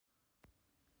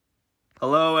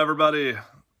Hello, everybody.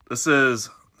 This is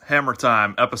Hammer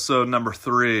Time, episode number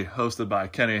 3, hosted by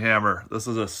Kenny Hammer. This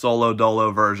is a solo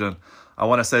dolo version. I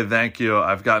want to say thank you.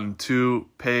 I've gotten 2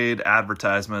 paid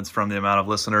advertisements from the amount of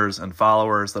listeners and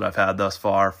followers that I've had thus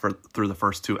far through the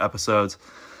first 2 episodes.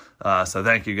 So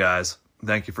thank you guys.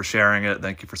 Thank you for sharing it.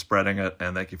 Thank you for spreading it.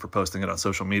 And thank you for posting it on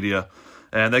social media.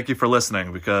 And thank you for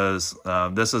listening, because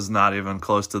this is not even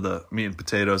close to the meat and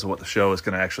potatoes of what the show is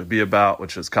going to actually be about,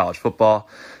 which is college football.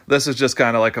 This is just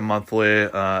kind of like a monthly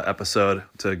episode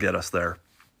to get us there.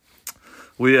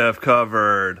 We have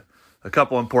covered a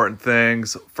couple important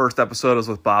things. First episode was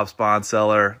with Bob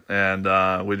Sponseller,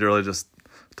 and we really just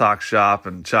talked shop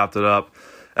and chopped it up.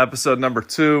 Episode number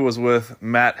 2 was with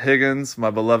Matt Higgins, my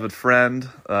beloved friend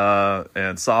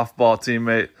and softball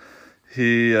teammate.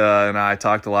 He and I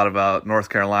talked a lot about North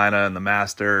Carolina and the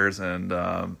Masters, and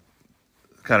kind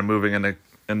of moving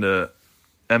into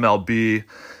MLB,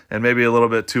 and maybe a little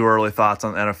bit too early thoughts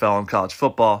on NFL and college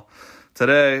football.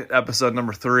 Today, episode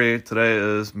number 3, today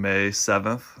is May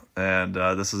 7th, and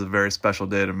this is a very special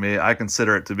day to me. I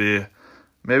consider it to be,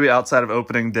 maybe outside of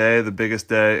opening day, the biggest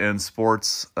day in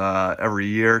sports every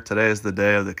year. Today is the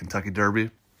day of the Kentucky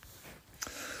Derby.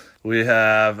 We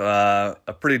have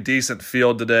a pretty decent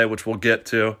field today, which we'll get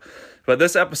to. But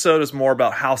this episode is more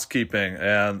about housekeeping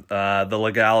and the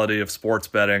legality of sports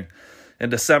betting.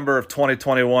 In December of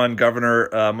 2021,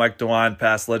 Governor Mike DeWine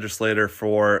passed legislation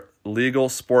for legal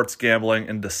sports gambling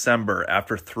in December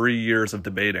after 3 years of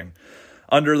debating.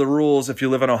 Under the rules, if you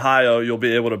live in Ohio, you'll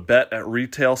be able to bet at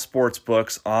retail sports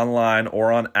books online or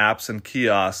on apps and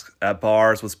kiosks at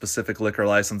bars with specific liquor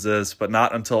licenses, but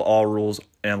not until all rules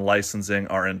and licensing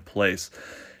are in place.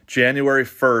 January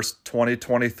 1st,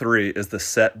 2023 is the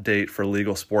set date for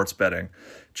legal sports betting.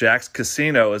 Jack's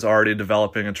Casino is already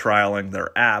developing and trialing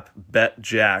their app, Bet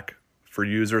Jack, for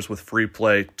users with free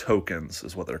play tokens,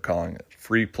 is what they're calling it.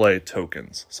 Free play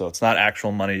tokens. So it's not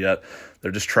actual money yet.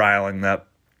 They're just trialing that.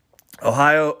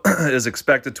 Ohio is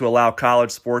expected to allow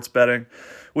college sports betting,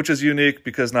 which is unique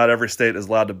because not every state is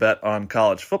allowed to bet on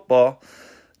college football.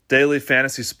 Daily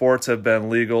fantasy sports have been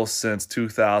legal since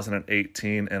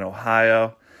 2018 in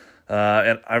Ohio.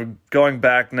 And I'm going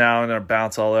back now and I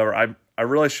bounce all over. I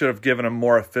really should have given a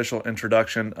more official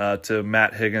introduction to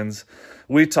Matt Higgins.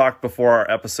 We talked before our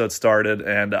episode started,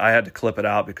 and I had to clip it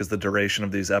out because the duration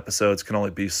of these episodes can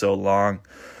only be so long.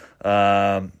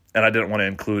 And I didn't want to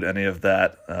include any of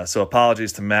that. So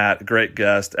apologies to Matt. Great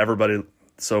guest. Everybody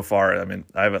so far, I mean,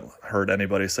 I haven't heard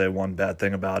anybody say one bad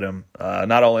thing about him,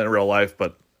 not only in real life,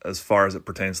 but as far as it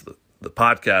pertains to the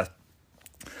podcast.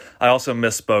 I also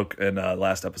misspoke in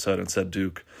last episode and said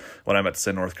Duke when I meant to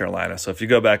say North Carolina. So if you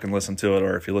go back and listen to it,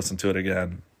 or if you listen to it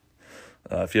again,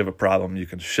 if you have a problem, you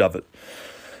can shove it.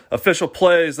 Official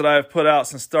plays that I've put out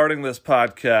since starting this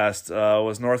podcast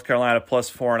was North Carolina plus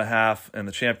 4.5 in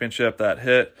the championship. That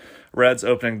hit. Reds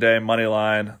opening day money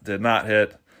line did not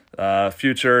hit.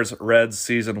 Futures Reds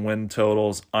season win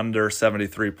totals under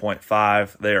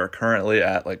 73.5. They are currently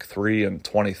at like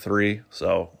 3-23,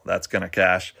 so that's going to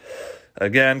cash.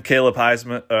 Again, Caleb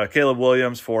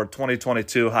Williams for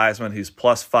 2022 Heisman. He's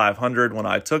plus 500 when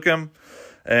I took him.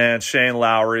 And Shane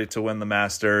Lowry to win the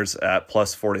Masters at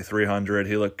plus 4,300.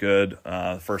 He looked good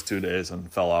the first 2 days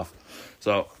and fell off.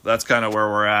 So that's kind of where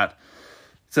we're at.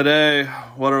 Today,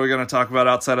 what are we going to talk about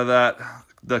outside of that?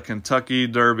 The Kentucky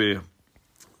Derby.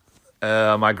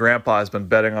 My grandpa has been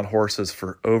betting on horses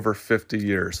for over 50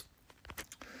 years.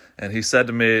 And he said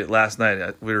to me last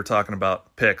night, we were talking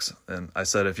about picks, and I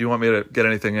said, if you want me to get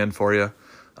anything in for you,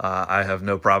 I have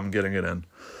no problem getting it in.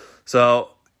 So,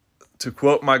 to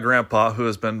quote my grandpa, who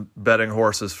has been betting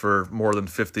horses for more than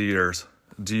 50 years,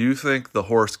 do you think the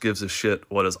horse gives a shit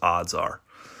what his odds are?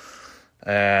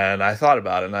 And I thought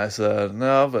about it, and I said,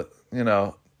 no, but,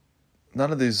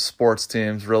 none of these sports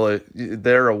teams really,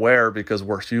 they're aware because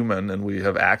we're human and we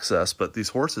have access, but these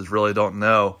horses really don't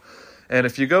know. And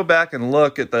if you go back and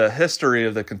look at the history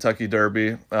of the Kentucky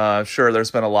Derby, sure, there's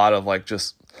been a lot of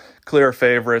just clear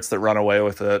favorites that run away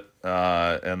with it,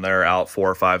 and they're out 4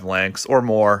 or 5 lengths or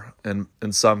more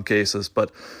in some cases.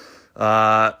 But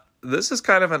this is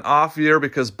kind of an off year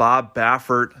because Bob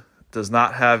Baffert does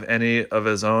not have any of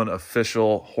his own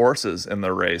official horses in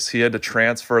the race. He had to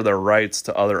transfer their rights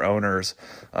to other owners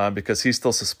because he's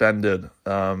still suspended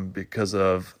because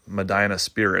of Medina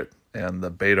Spirit and the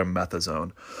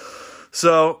betamethasone.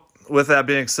 So with that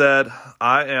being said,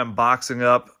 I am boxing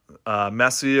up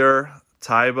Messier,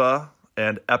 Taiba,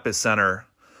 and Epicenter.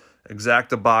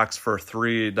 Exacta box for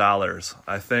 $3.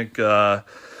 I think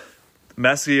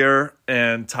Messier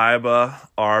and Taiba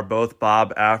are both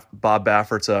Bob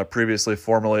Baffert's previously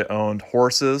formerly owned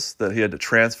horses that he had to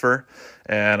transfer.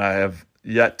 And I have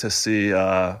yet to see,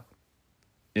 a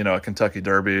Kentucky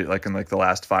Derby like in like the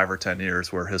last 5 or 10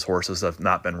 years where his horses have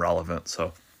not been relevant.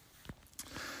 So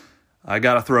I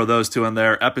got to throw those two in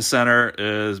there. Epicenter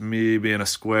is me being a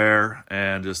square,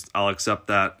 and just I'll accept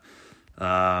that.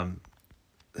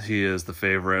 He is the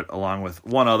favorite, along with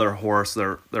one other horse.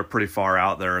 They're pretty far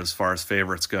out there as far as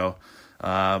favorites go.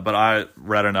 But I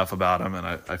read enough about him, and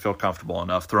I feel comfortable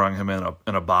enough throwing him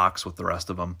in a box with the rest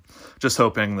of them. Just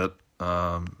hoping that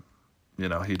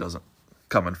he doesn't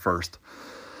come in first.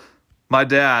 My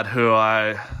dad, who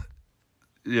I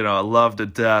love to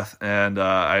death and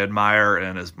I admire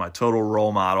and is my total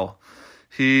role model,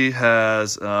 he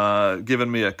has given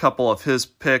me a couple of his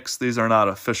picks. These are not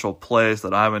official plays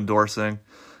that I'm endorsing,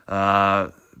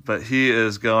 but he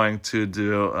is going to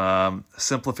do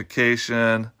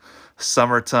Simplification,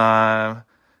 Summertime,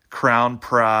 Crown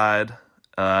Pride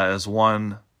as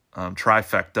one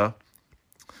trifecta.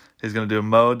 He's going to do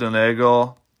Mo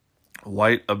Donegal,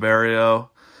 White Aberrio,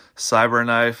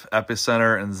 Cyberknife,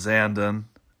 Epicenter, and Zandon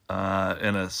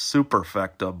in a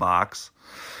superfecta box.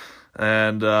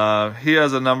 And he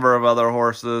has a number of other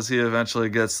horses. He eventually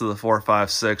gets to the 4, 5,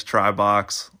 6 try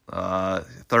box,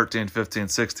 13, 15,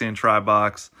 16 try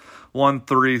box, 1,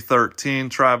 3, 13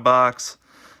 try box,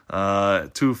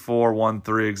 2, 4, 1,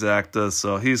 3 exactas.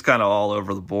 So he's kind of all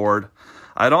over the board.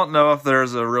 I don't know if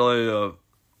there's a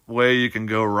way you can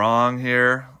go wrong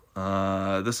here.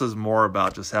 This is more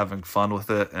about just having fun with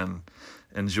it and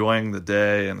enjoying the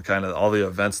day and kind of all the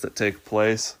events that take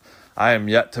place. I am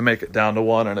yet to make it down to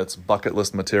one, and it's bucket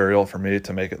list material for me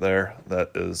to make it there.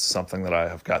 That is something that I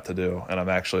have got to do, and I'm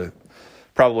actually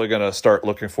probably going to start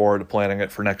looking forward to planning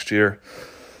it for next year.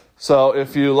 So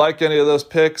if you like any of those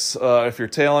picks, if you're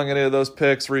tailing any of those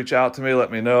picks, reach out to me.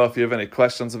 Let me know if you have any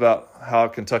questions about how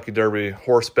Kentucky Derby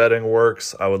horse betting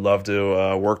works. I would love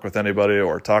to work with anybody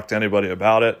or talk to anybody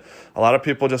about it. A lot of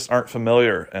people just aren't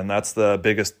familiar, and that's the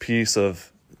biggest piece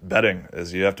of betting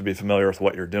is you have to be familiar with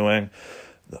what you're doing.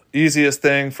 The easiest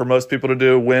thing for most people to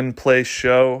do, win, place,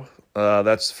 show.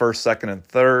 That's first, second, and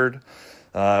third.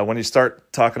 When you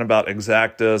start talking about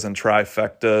exactas and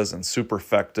trifectas and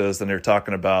superfectas, then you're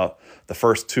talking about the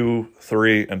first 2,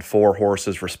 3, and 4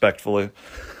 horses respectively.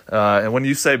 And when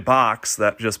you say box,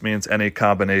 that just means any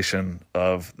combination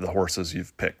of the horses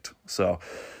you've picked. So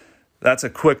that's a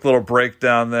quick little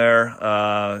breakdown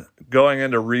there. Going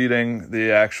into reading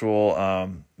the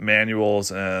actual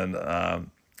manuals and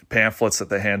pamphlets that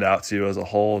they hand out to you is a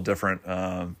whole different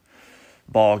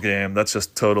ball game. That's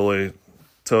just totally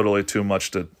too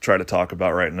much to try to talk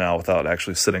about right now without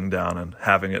actually sitting down and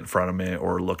having it in front of me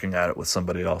or looking at it with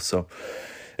somebody else. So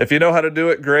if you know how to do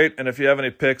it, great. And if you have any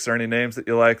picks or any names that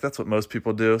you like, that's what most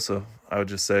people do. So I would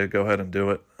just say go ahead and do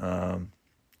it.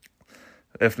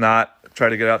 If not, try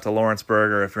to get out to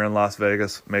Lawrenceburg, or if you're in Las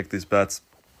Vegas, make these bets.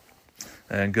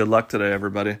 And good luck today,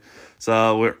 everybody.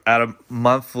 So we're at a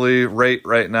monthly rate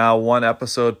right now, 1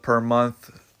 episode per month,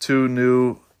 2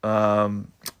 new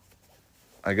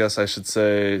I guess I should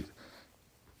say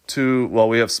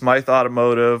we have Smythe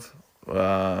Automotive,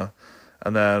 and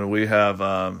then we have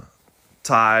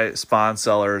Ty Spawn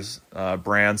Sellers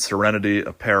brand Serenity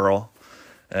Apparel.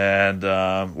 And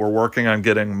we're working on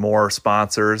getting more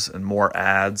sponsors and more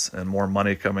ads and more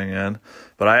money coming in.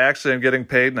 But I actually am getting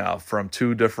paid now from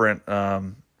 2 different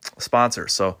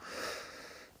sponsors. So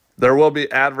there will be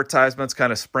advertisements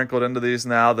kind of sprinkled into these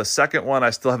now. The second one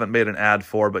I still haven't made an ad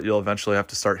for, but you'll eventually have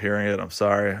to start hearing it. I'm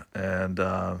sorry. And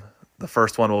the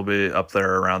first one will be up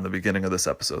there around the beginning of this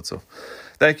episode. So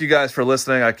thank you guys for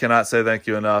listening. I cannot say thank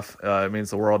you enough. It means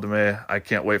the world to me. I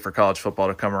can't wait for college football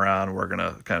to come around. We're going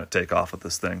to kind of take off with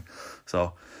this thing.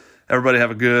 So everybody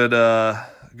have a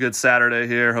good Saturday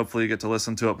here. Hopefully you get to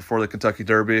listen to it before the Kentucky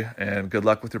Derby, and good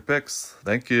luck with your picks.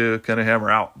 Thank you. Kenny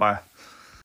Hammer out. Bye.